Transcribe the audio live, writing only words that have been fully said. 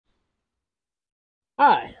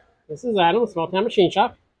Hi, this is Adam, Small Town Machine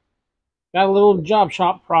Shop. Got a little job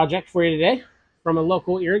shop project for you today from a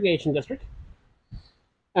local irrigation district.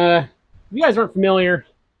 If you guys aren't familiar,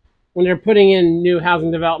 when they're putting in new housing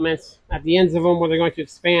developments, at the ends of them where they're going to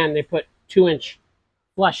expand, they put 2-inch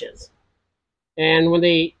flushes. And when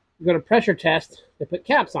they go to pressure test, they put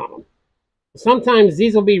caps on them. Sometimes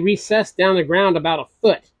these will be recessed down the ground about a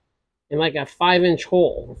foot in like a 5-inch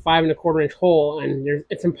hole, or 5 1/4-inch hole, and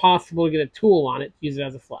it's impossible to get a tool on it to use it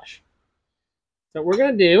as a flush. So what we're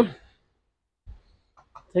going to do,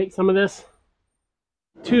 take some of this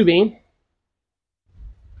tubing,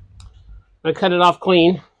 I'm going to cut it off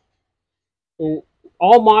clean. And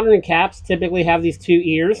all modern caps typically have these 2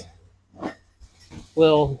 ears.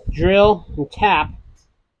 We'll drill and tap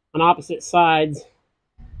on opposite sides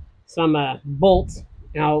some bolts,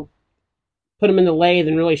 and I'll put them in the lathe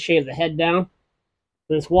and really shave the head down.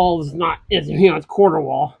 This wall is not, it's quarter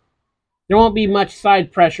wall. There won't be much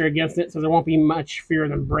side pressure against it, so there won't be much fear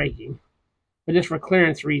of them breaking, but just for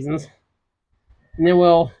clearance reasons. And then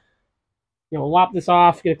we'll, lop this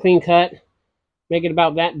off, get a clean cut, make it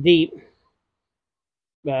about that deep.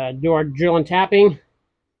 Do our drill and tapping,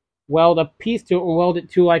 weld a piece to it, and weld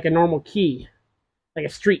it to like a normal key, like a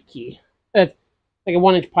street key. It's like a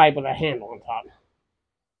 1-inch pipe with a handle on top.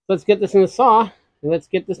 Let's get this in the saw, and let's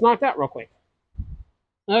get this knocked out real quick.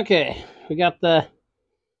 Okay, we got the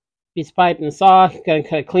piece of pipe in the saw. Gotta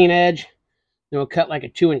cut a clean edge. Then we'll cut like a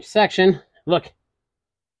 2-inch section. Look,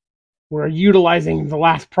 we're utilizing the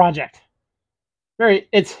last project. I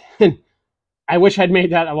wish I'd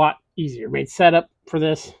made that a lot easier. Made setup for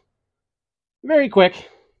this very quick.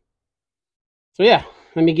 So yeah,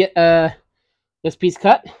 let me get this piece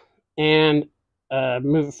cut and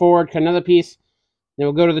move it forward, cut another piece. Then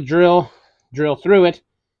we'll go to the drill through it,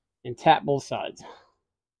 and tap both sides.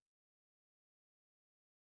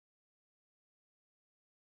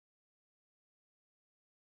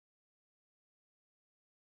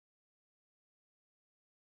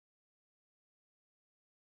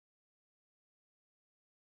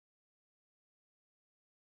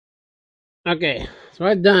 Okay, so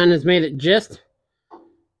what I've done is made it just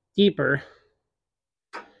deeper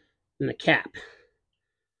than the cap.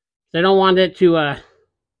 So I don't want it to,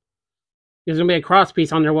 there's going to be a cross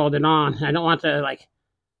piece on there welded on. I don't want to, like,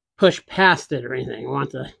 push past it or anything. I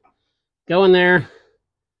want to go in there,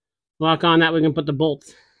 lock on that. We can put the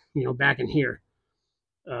bolts, back in here.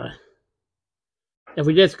 If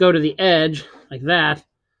we just go to the edge, like that,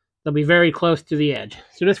 they'll be very close to the edge.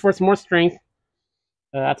 So just for some more strength,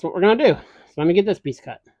 that's what we're going to do. So let me get this piece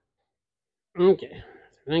cut. Okay,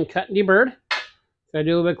 so then cut and deburred. So I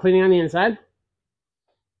do a little bit of cleaning on the inside.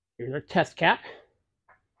 Here's our test cap.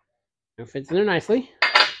 It fits in there nicely.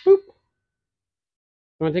 Boop. I'm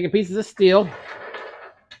going to take a piece of this steel,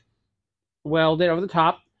 weld it over the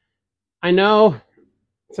top. I know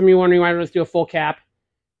some of you are wondering why I don't just do a full cap.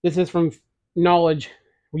 This is from knowledge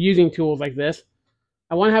using tools like this.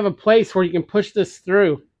 I want to have a place where you can push this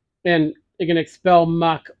through and it can expel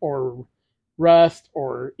muck or rust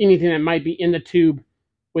or anything that might be in the tube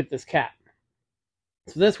with this cap.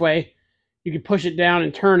 So this way, you can push it down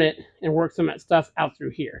and turn it and work some of that stuff out through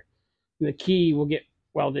here. And the key will get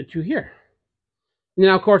welded to here. And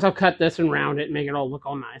now, of course, I'll cut this and round it and make it all look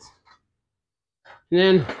all nice. And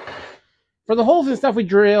then for the holes and stuff we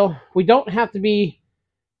drill, we don't have to be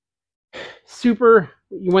super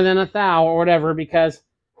within a thou or whatever, because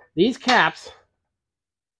these caps,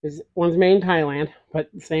 one's made in Thailand, but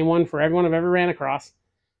the same one for everyone I've ever ran across.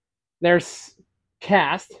 They're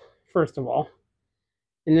cast, first of all,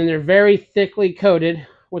 and then they're very thickly coated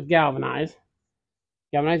with galvanization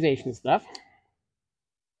stuff.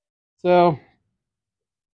 So,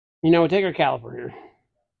 we take our caliper here.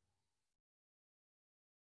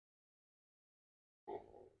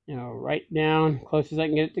 Right down, close as I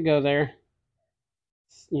can get it to go there.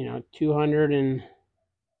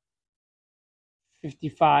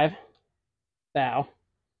 255 thou.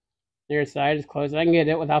 Their side as close as I can get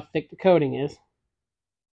it with how thick the coating is.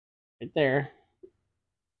 Right there.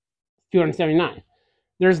 279.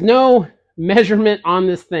 There's no measurement on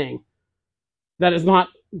this thing that is not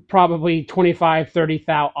probably 25, 30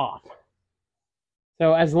 thou off.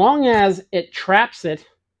 So as long as it traps it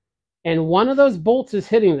and one of those bolts is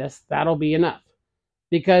hitting this, that'll be enough.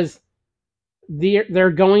 Because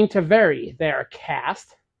they're going to vary. They are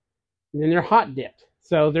cast, and then they're hot dipped.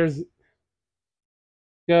 So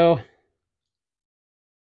go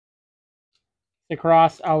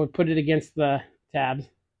across. I would put it against the tabs.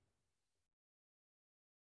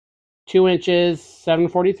 2 inches,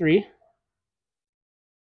 743.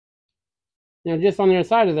 Just on the other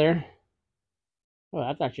side of there. Oh,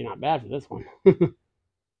 that's actually not bad for this one.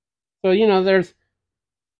 So, you know,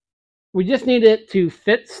 we just need it to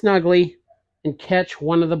fit snugly and catch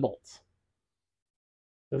one of the bolts.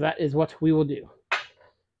 So that is what we will do.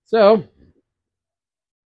 So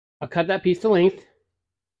I'll cut that piece to length.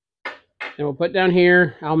 And we'll put down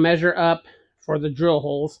here, I'll measure up for the drill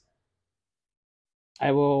holes.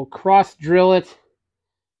 I will cross drill it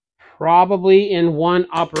probably in one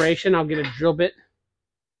operation. I'll get a drill bit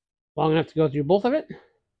long enough to go through both of it.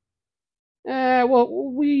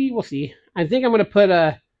 Well, we will see. I think I'm going to put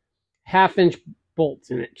a 1/2-inch bolts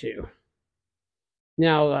in it too.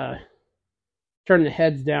 Now, turn the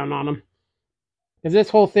heads down on them. Because this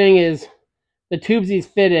whole thing is, the tubes these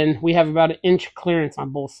fit in, we have about 1-inch clearance on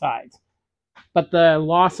both sides. But the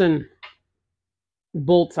Lawson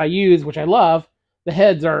bolts I use, which I love, the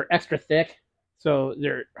heads are extra thick, so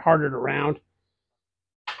they're harder to round.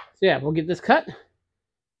 So yeah, we'll get this cut.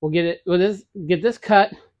 We'll get this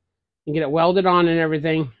cut and get it welded on and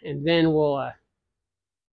everything, and then we'll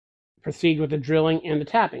proceed with the drilling and the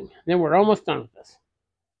tapping. Then we're almost done with this.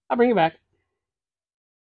 I'll bring it back.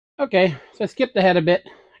 Okay, so I skipped ahead a bit.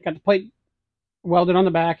 I got the plate welded on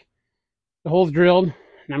the back, the holes drilled,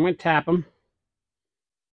 and I'm going to tap them.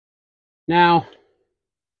 Now,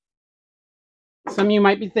 some of you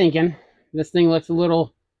might be thinking this thing looks a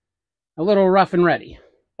little rough and ready.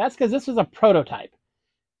 That's because this is a prototype.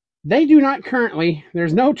 They do not currently,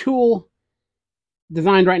 there's no tool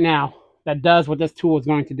designed right now that does what this tool is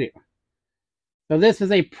going to do. So this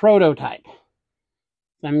is a prototype.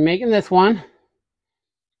 So I'm making this one.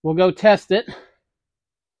 We'll go test it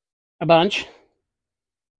a bunch,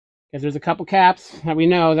 because there's a couple caps that we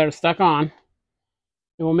know that are stuck on.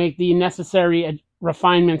 And we'll make the necessary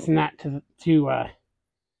refinements in that to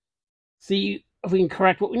see if we can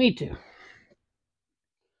correct what we need to.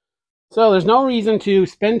 So there's no reason to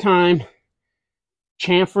spend time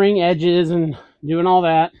chamfering edges and doing all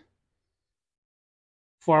that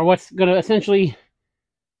for what's going to essentially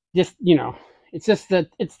just, you know, it's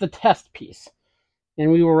the test piece,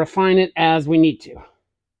 and we will refine it as we need to.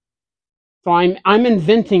 So I'm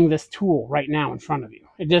inventing this tool right now in front of you.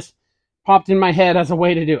 It just popped in my head as a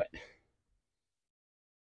way to do it.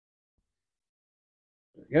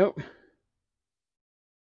 There we go.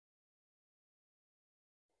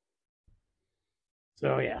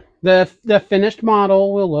 So yeah, the finished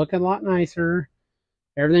model will look a lot nicer.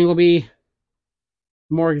 Everything will be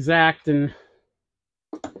more exact and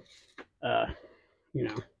you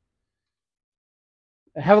know,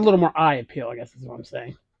 have a little more eye appeal, I guess is what I'm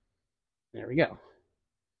saying. There we go.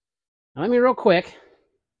 Now let me real quick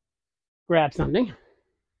grab something.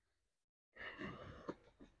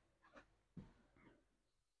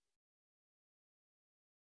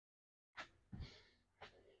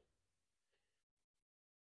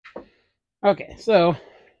 Okay, so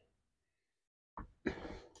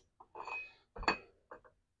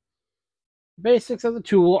basics of the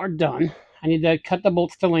tool are done. I need to cut the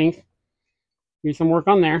bolts to length. Do some work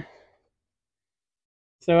on there.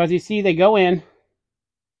 So as you see, they go in,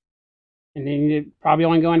 and then you probably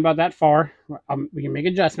only go in about that far. We can make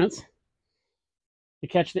adjustments to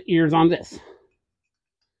catch the ears on this.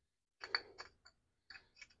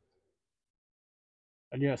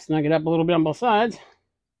 I just snug it up a little bit on both sides.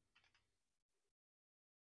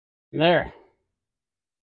 There.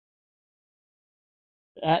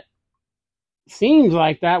 That seems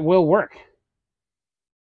like that will work.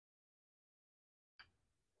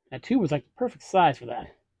 That tube was like the perfect size for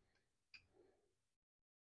that.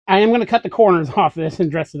 I am going to cut the corners off this and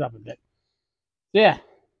dress it up a bit. So yeah.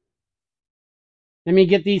 Let me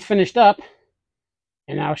get these finished up,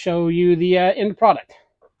 and I'll show you the end product.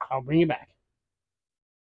 I'll bring you back.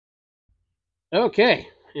 Okay,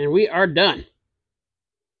 and we are done.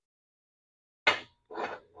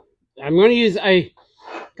 I'm going to use, I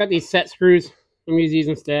got these set screws. I'm going to use these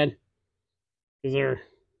instead, because they're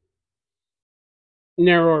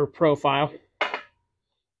narrower profile.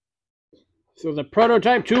 So the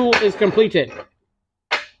prototype tool is completed.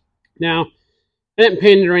 Now, I didn't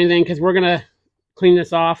paint it or anything, because we're going to clean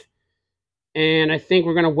this off, and I think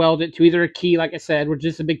we're going to weld it to either a key, like I said, with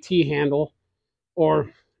just a big T handle, or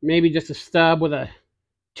maybe just a stub with a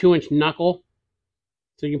 2-inch knuckle,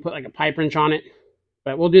 so you can put like a pipe wrench on it.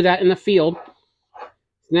 But we'll do that in the field.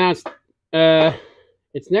 Now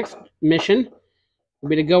its next mission will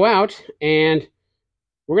be to go out, and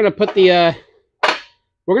we're gonna put the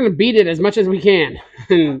we're gonna beat it as much as we can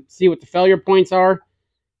and see what the failure points are,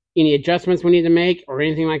 any adjustments we need to make, or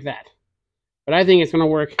anything like that. But I think it's gonna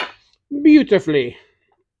work beautifully.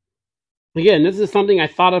 Again, this is something I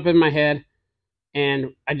thought up in my head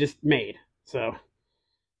and I just made. So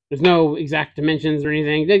There's no exact dimensions or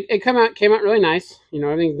anything. It came out really nice. You know,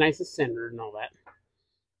 everything's nice and centered and all that.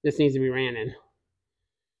 This needs to be ran in.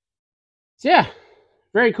 So yeah,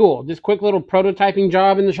 very cool. Just quick little prototyping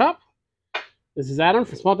job in the shop. This is Adam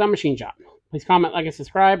from Small Town Machine Shop. Please comment, like, and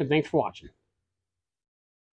subscribe, and thanks for watching.